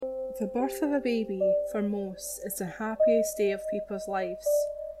The birth of a baby, for most, is the happiest day of people's lives.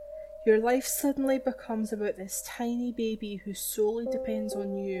 Your life suddenly becomes about this tiny baby who solely depends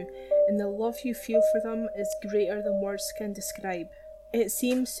on you, and the love you feel for them is greater than words can describe. It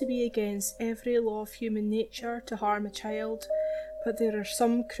seems to be against every law of human nature to harm a child, but there are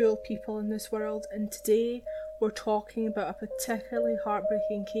some cruel people in this world, and today we're talking about a particularly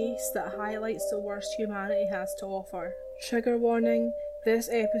heartbreaking case that highlights the worst humanity has to offer. Trigger warning, this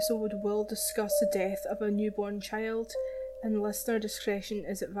episode will discuss the death of a newborn child, and listener discretion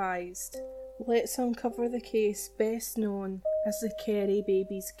is advised. Let's uncover the case best known as the Kerry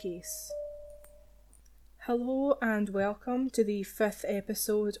babies case. Hello and welcome to the 5th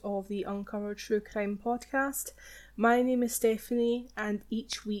episode of the Uncovered True Crime podcast. My name is Stephanie, and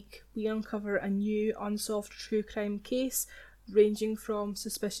each week we uncover a new unsolved true crime case ranging from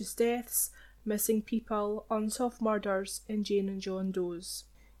suspicious deaths, missing people, unsolved murders, and Jane and John Does.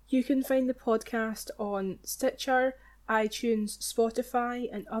 You can find the podcast on Stitcher, iTunes, Spotify,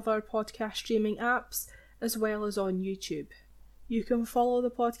 and other podcast streaming apps, as well as on YouTube. You can follow the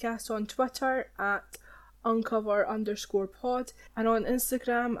podcast on Twitter at uncover_pod and on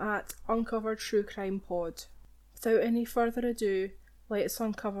Instagram at uncovertruecrimepod. Without any further ado, let's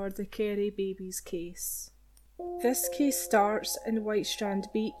uncover the Kerry babies case. This case starts in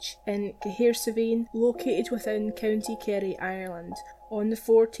Whitestrand Beach in Cahersiveen, located within County Kerry, Ireland, on the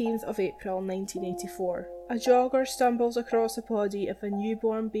 14th of April 1984. A jogger stumbles across the body of a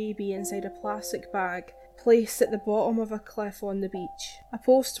newborn baby inside a plastic bag placed at the bottom of a cliff on the beach. A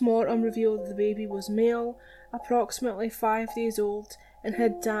post-mortem revealed the baby was male, approximately 5 days old, and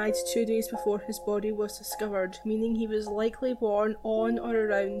had died 2 days before his body was discovered, meaning he was likely born on or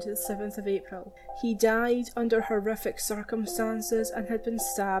around the 7th of April. He died under horrific circumstances and had been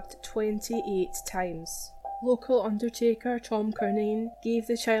stabbed 28 times. Local undertaker Tom Curnane gave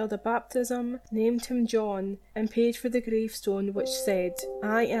the child a baptism, named him John, and paid for the gravestone which said,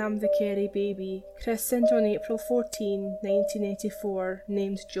 "I am the Kerry baby, christened on April 14, 1984,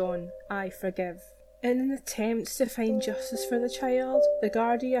 named John, I forgive." In an attempt to find justice for the child, the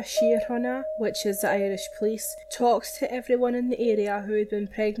Garda Síochána, which is the Irish police, talked to everyone in the area who had been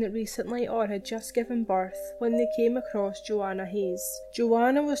pregnant recently or had just given birth when they came across Joanna Hayes.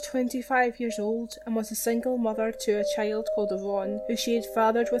 Joanna was 25 years old and was a single mother to a child called Yvonne, who she had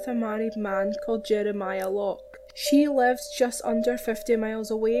fathered with a married man called Jeremiah Locke. She lived just under 50 miles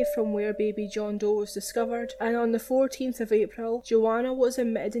away from where baby John Doe was discovered, and on the 14th of April, Joanna was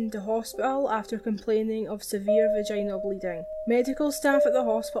admitted into hospital after complaining of severe vaginal bleeding. Medical staff at the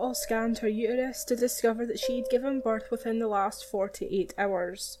hospital scanned her uterus to discover that she had given birth within the last 48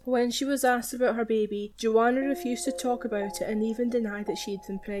 hours. When she was asked about her baby, Joanna refused to talk about it and even denied that she had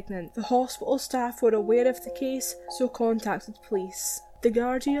been pregnant. The hospital staff were aware of the case, so contacted police. The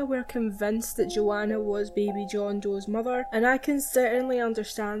Garda were convinced that Joanna was baby John Doe's mother, and I can certainly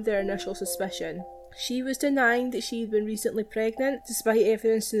understand their initial suspicion. She was denying that she had been recently pregnant, despite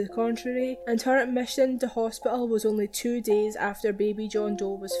evidence to the contrary, and her admission to hospital was only 2 days after baby John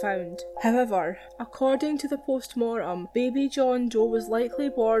Doe was found. However, according to the post-mortem, baby John Doe was likely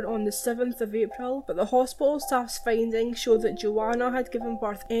born on the 7th of April, but the hospital staff's findings show that Joanna had given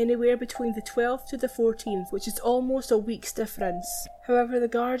birth anywhere between the 12th to the 14th, which is almost a week's difference. However, the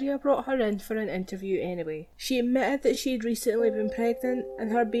Garda brought her in for an interview anyway. She admitted that she had recently been pregnant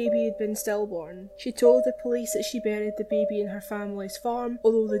and her baby had been stillborn. She told the police that she buried the baby in her family's farm,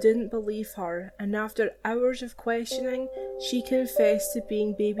 although they didn't believe her, and after hours of questioning, she confessed to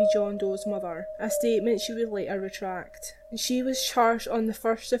being baby John Doe's mother, a statement she would later retract. She was charged on the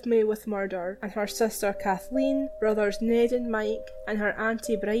 1st of May with murder, and her sister Kathleen, brothers Ned and Mike, and her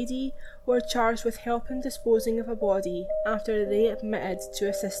auntie Bridie were charged with helping disposing of a body after they admitted to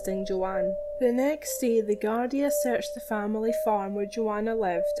assisting Joanne. The next day, the Garda searched the family farm where Joanna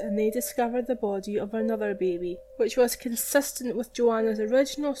lived, and they discovered the body of another baby, which was consistent with Joanna's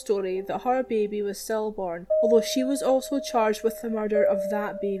original story that her baby was stillborn, although she was also charged with the murder of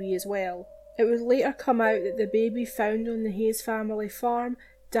that baby as well. It would later come out that the baby found on the Hayes family farm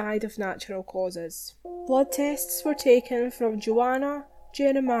died of natural causes. Blood tests were taken from Joanna,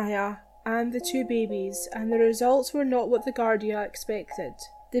 Jeremiah, and the two babies, and the results were not what the Garda expected.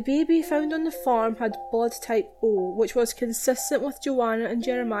 The baby found on the farm had blood type O, which was consistent with Joanna and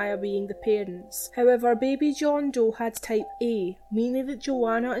Jeremiah being the parents. However, baby John Doe had type A, meaning that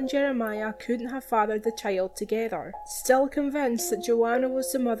Joanna and Jeremiah couldn't have fathered the child together. Still convinced that Joanna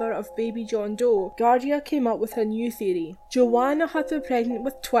was the mother of baby John Doe, Garda came up with a new theory. Joanna had been pregnant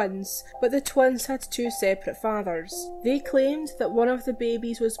with twins, but the twins had two separate fathers. They claimed that one of the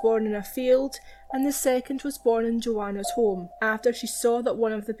babies was born in a field and the second was born in Joanna's home. After she saw that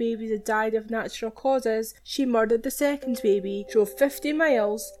one of the babies had died of natural causes, she murdered the second baby, drove 50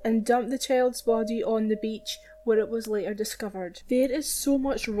 miles, and dumped the child's body on the beach, where it was later discovered. There is so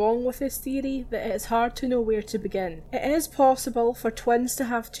much wrong with this theory that it is hard to know where to begin. It is possible for twins to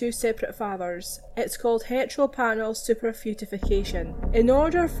have two separate fathers. It's called heteropanel superfeutification. In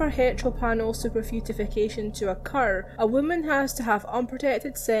order for heteropanel superfeutification to occur, a woman has to have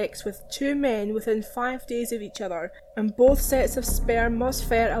unprotected sex with two men within 5 days of each other, and both sets of sperm must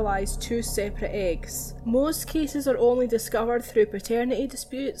fertilise two separate eggs. Most cases are only discovered through paternity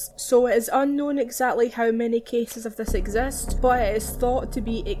disputes, so it is unknown exactly how many cases of this exist, but it is thought to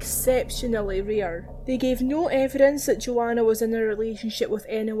be exceptionally rare. They gave no evidence that Joanna was in a relationship with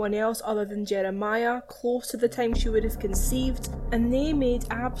anyone else other than Jeremiah close to the time she would have conceived, and they made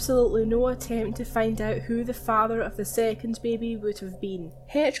absolutely no attempt to find out who the father of the second baby would have been.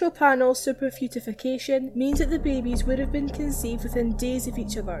 Heteropanel superfeutification means that the babies would have been conceived within days of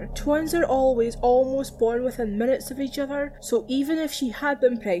each other. Twins are always almost born within minutes of each other, so even if she had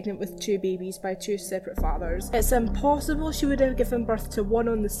been pregnant with two babies by two separate fathers, it's impossible she would have given birth to one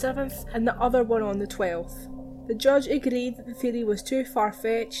on the 7th and the other one on the 12th. The judge agreed that the theory was too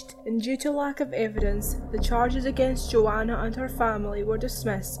far-fetched, and due to lack of evidence, the charges against Joanna and her family were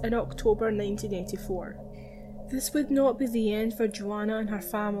dismissed in October 1984. This would not be the end for Joanna and her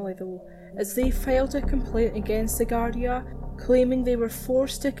family though, as they filed a complaint against the Gardaí, claiming they were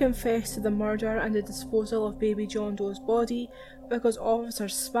forced to confess to the murder and the disposal of baby John Doe's body because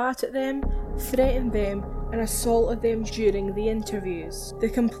officers spat at them, threatened them, and assaulted them during the interviews. The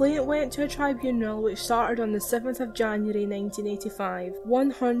complaint went to a tribunal which started on the 7th of January 1985.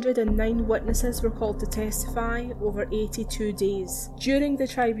 109 witnesses were called to testify over 82 days. During the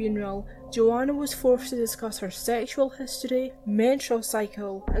tribunal, Joanna was forced to discuss her sexual history, menstrual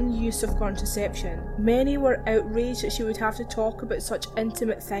cycle, and use of contraception. Many were outraged that she would have to talk about such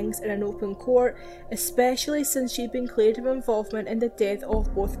intimate things in an open court, especially since she'd been cleared of involvement in the death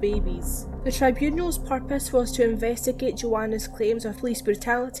of both babies. The tribunal's purpose was to investigate Joanna's claims of police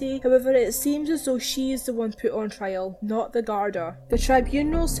brutality, however it seems as though she is the one put on trial, not the Garda. The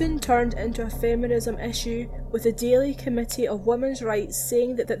tribunal soon turned into a feminism issue, with the Daily Committee of Women's Rights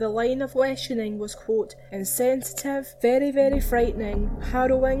saying that the line of questioning was, quote, insensitive, very, very frightening,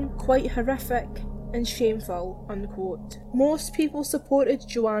 harrowing, quite horrific, and shameful, unquote. Most people supported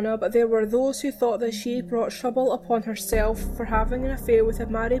Joanna, but there were those who thought that she had brought trouble upon herself for having an affair with a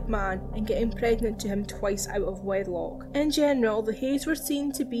married man and getting pregnant to him twice out of wedlock. In general, the Hayes were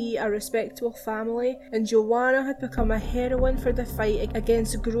seen to be a respectable family, and Joanna had become a heroine for the fight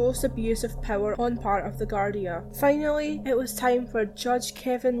against gross abuse of power on part of the Gardaí. Finally, it was time for Judge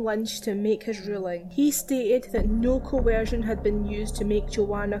Kevin Lynch to make his ruling. He stated that no coercion had been used to make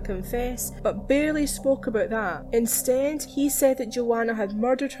Joanna confess, but barely spoke about that. Instead, he said that Joanna had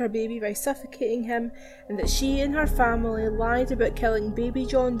murdered her baby by suffocating him, and that she and her family lied about killing baby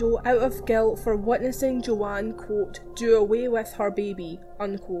John Doe out of guilt for witnessing Joanne, quote, do away with her baby,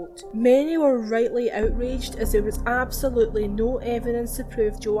 unquote. Many were rightly outraged, as there was absolutely no evidence to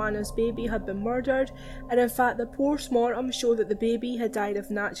prove Joanna's baby had been murdered, and in fact the post-mortem showed that the baby had died of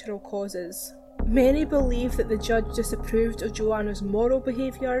natural causes. Many believe that the judge disapproved of Joanna's moral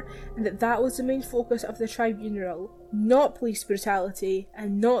behaviour and that was the main focus of the tribunal, not police brutality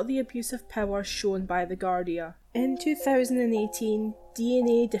and not the abuse of power shown by the Gardaí. In 2018,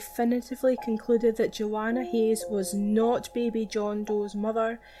 DNA definitively concluded that Joanna Hayes was not baby John Doe's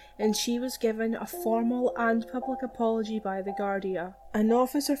mother, and she was given a formal and public apology by the Gardaí. An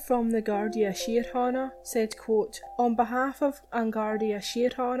officer from the Gardaí Síochána said, quote, on behalf of An Gardaí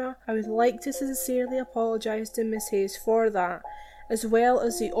Síochána, I would like to sincerely apologise to Miss Hayes for that, as well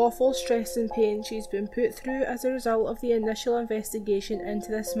as the awful stress and pain she's been put through as a result of the initial investigation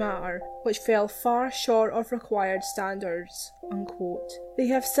into this matter, which fell far short of required standards, unquote. They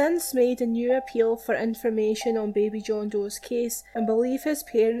have since made a new appeal for information on baby John Doe's case and believe his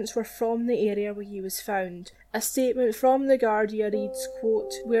parents were from the area where he was found. A statement from the Gardaí reads,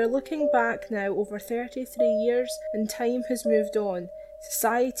 quote, we are looking back now over 33 years and time has moved on.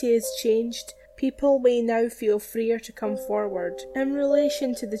 Society has changed. People may now feel freer to come forward. In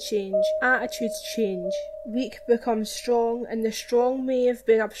relation to the change, attitudes change. Weak becomes strong, and the strong may have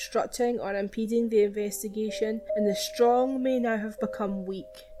been obstructing or impeding the investigation, and the strong may now have become weak,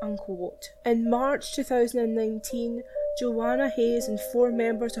 unquote. In March 2019, Joanna Hayes and 4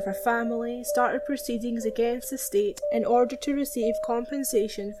 members of her family started proceedings against the state in order to receive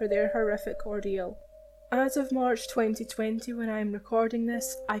compensation for their horrific ordeal. As of March 2020, when I am recording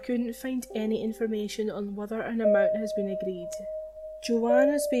this, I couldn't find any information on whether an amount has been agreed.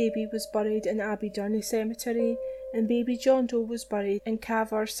 Joanna's baby was buried in Abbeydurny Cemetery, and baby John Doe was buried in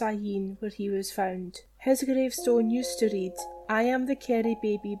Cavar Sahin, where he was found. His gravestone used to read, "I am the Kerry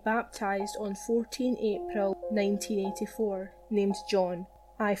baby baptised on 14 April 1984, named John.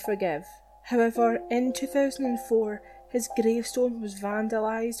 I forgive." However, in 2004, his gravestone was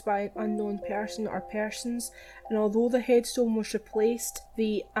vandalised by an unknown person or persons, and although the headstone was replaced,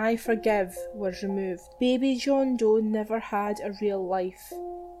 the "I forgive" was removed. Baby John Doe never had a real life.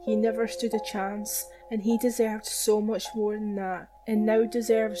 He never stood a chance, and he deserved so much more than that, and now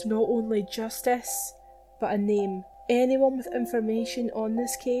deserves not only justice, but a name. Anyone with information on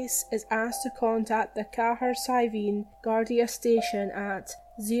this case is asked to contact the Cahir Saiveen Gardia station at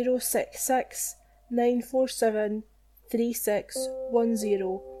 066 947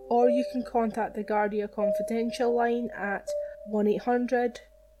 3610, or you can contact the Gardia Confidential line at 1800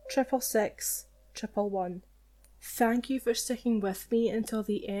 666 111. Thank you for sticking with me until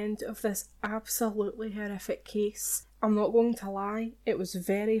the end of this absolutely horrific case. I'm not going to lie, it was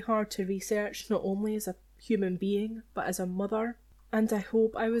very hard to research, not only as a human being, but as a mother, and I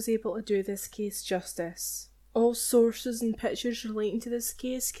hope I was able to do this case justice. All sources and pictures relating to this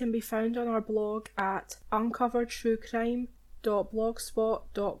case can be found on our blog at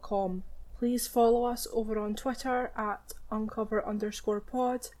uncoveredtruecrime.blogspot.com. Please follow us over on Twitter at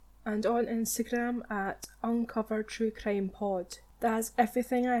uncover_pod and on Instagram at uncoveredtruecrimepod. That's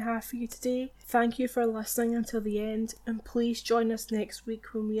everything I have for you today. Thank you for listening until the end, and please join us next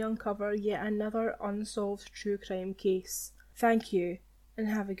week when we uncover yet another unsolved true crime case. Thank you, and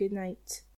have a good night.